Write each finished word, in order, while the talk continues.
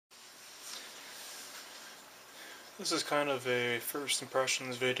This is kind of a first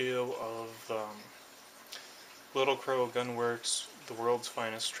impressions video of Little Crow Gunworks, the world's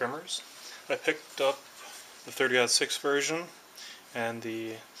finest trimmers. I picked up the 30-06 version and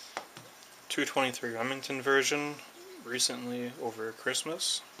the 223 Remington version recently over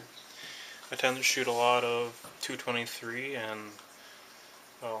Christmas. I tend to shoot a lot of 223 and,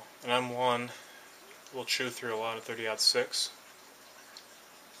 well, an M1 will chew through a lot of 30-06.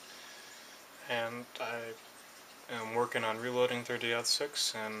 And I'm working on reloading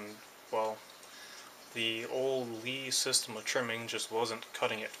 30-06, and, well, the old Lee system of trimming just wasn't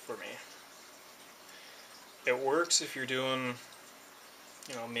cutting it for me. It works if you're doing,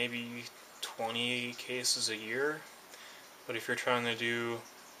 maybe 20 cases a year, but if you're trying to do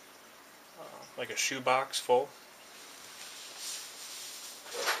like a shoebox full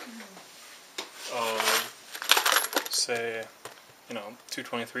of, say,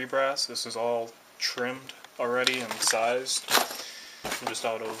 223 brass, this is all trimmed already and sized. I'm just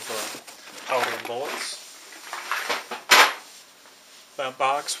out of powder and bullets. That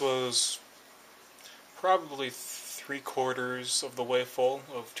box was probably 3/4 of the way full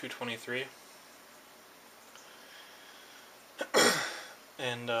of 223.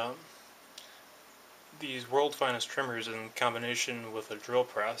 And these world finest trimmers in combination with a drill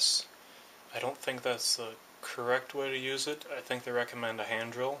press, I don't think that's the correct way to use it. I think they recommend a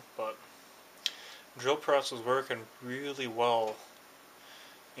hand drill, but drill press was working really well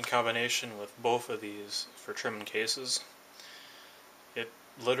in combination with both of these for trimming cases. It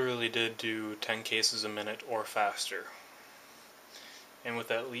literally did do 10 cases a minute or faster. And with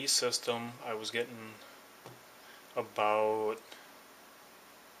that Lee system, I was getting about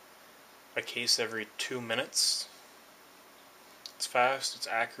a case every 2 minutes. It's fast, it's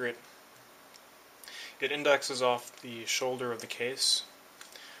accurate. It indexes off the shoulder of the case.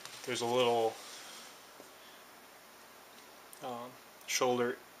 There's a little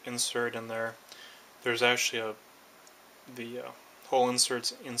shoulder insert in there. There's actually the whole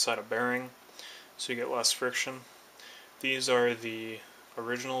insert's inside a bearing, so you get less friction. These are the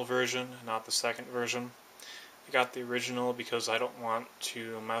original version, not the second version. I got the original because I don't want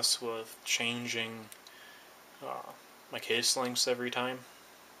to mess with changing my case lengths every time.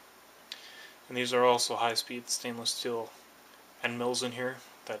 And these are also high-speed stainless steel end mills in here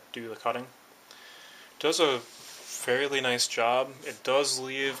that do the cutting. It does a fairly nice job. It does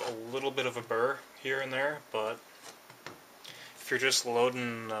leave a little bit of a burr here and there, but if you're just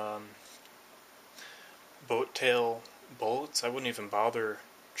loading boat tail bullets, I wouldn't even bother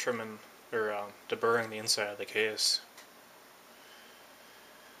trimming or deburring the inside of the case.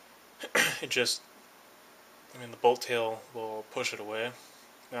 The bolt tail will push it away.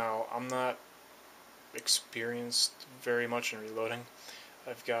 Now, I'm not experienced very much in reloading.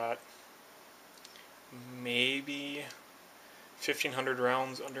 I've got maybe 1,500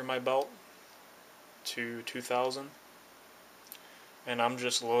 rounds under my belt to 2,000, and I'm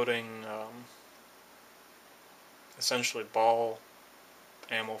just loading essentially ball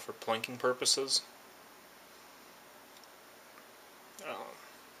ammo for plinking purposes.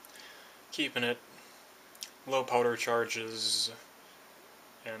 Keeping it low powder charges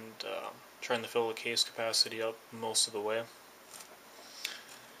and trying to fill the case capacity up most of the way.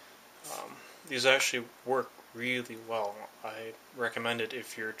 These actually work really well. I recommend it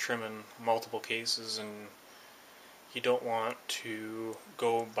if you're trimming multiple cases and you don't want to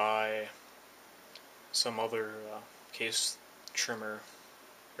go buy some other case trimmer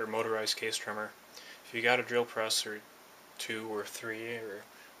or motorized case trimmer. If you got a drill press or 2 or 3 or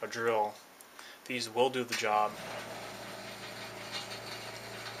a drill, these will do the job.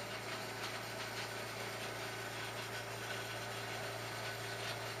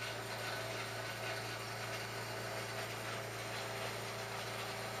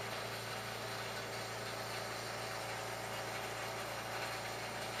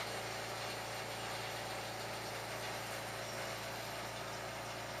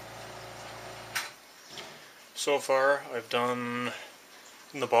 So far, I've done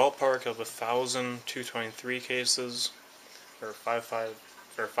in the ballpark of 1,000 223 cases, or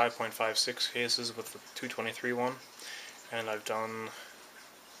 5.56 cases with the 223 one, and I've done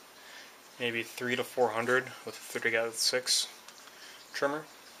maybe 300 to 400 with the 30-06 trimmer.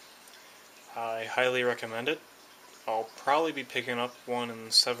 I highly recommend it. I'll probably be picking up one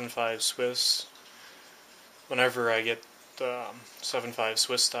in 7.5 Swiss whenever I get 7.5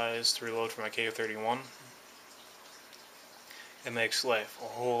 Swiss dies to reload for my KO-31. It makes life a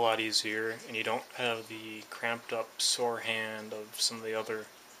whole lot easier, and you don't have the cramped up sore hand of some of the other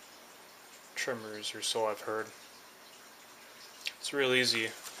trimmers, or so I've heard. It's real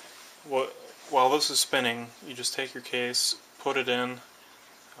easy. while this is spinning, you just take your case, put it in,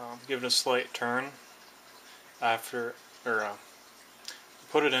 give it a slight turn after, or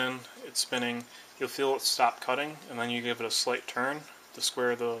put it in, it's spinning, you'll feel it stop cutting, and then you give it a slight turn to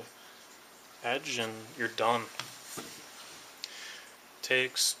square the edge, and you're done.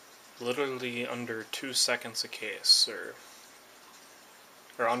 Takes literally under 2 seconds a case,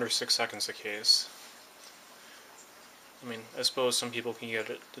 or under 6 seconds a case. I mean, I suppose some people can get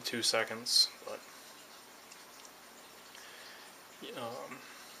it to 2 seconds, but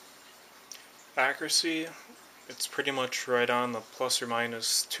accuracy, it's pretty much right on the plus or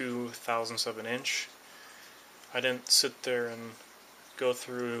minus 2/1000th of an inch. I didn't sit there and go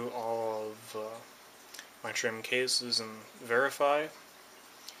through all of my trim cases and verify.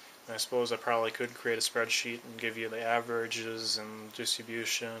 I suppose I probably could create a spreadsheet and give you the averages and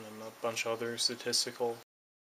distribution and a bunch of other statistical